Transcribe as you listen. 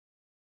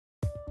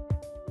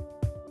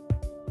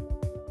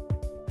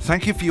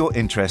Thank you for your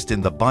interest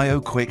in the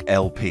BioQuick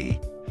LP.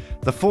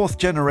 The fourth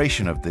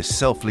generation of this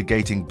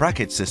self-ligating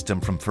bracket system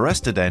from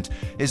Forestadent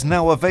is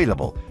now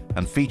available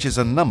and features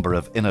a number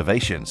of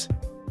innovations.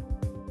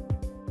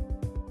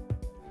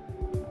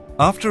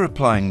 After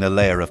applying the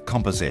layer of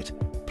composite,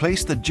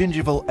 place the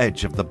gingival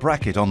edge of the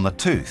bracket on the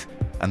tooth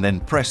and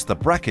then press the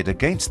bracket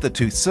against the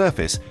tooth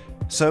surface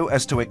so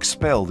as to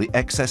expel the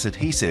excess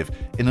adhesive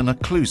in an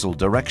occlusal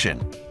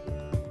direction.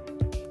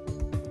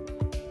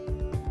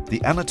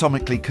 The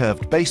anatomically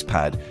curved base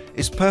pad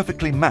is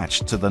perfectly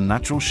matched to the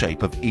natural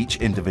shape of each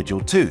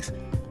individual tooth,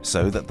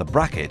 so that the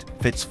bracket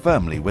fits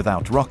firmly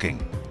without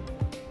rocking.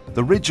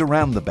 The ridge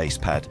around the base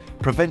pad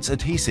prevents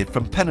adhesive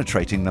from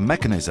penetrating the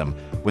mechanism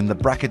when the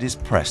bracket is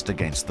pressed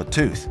against the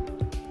tooth.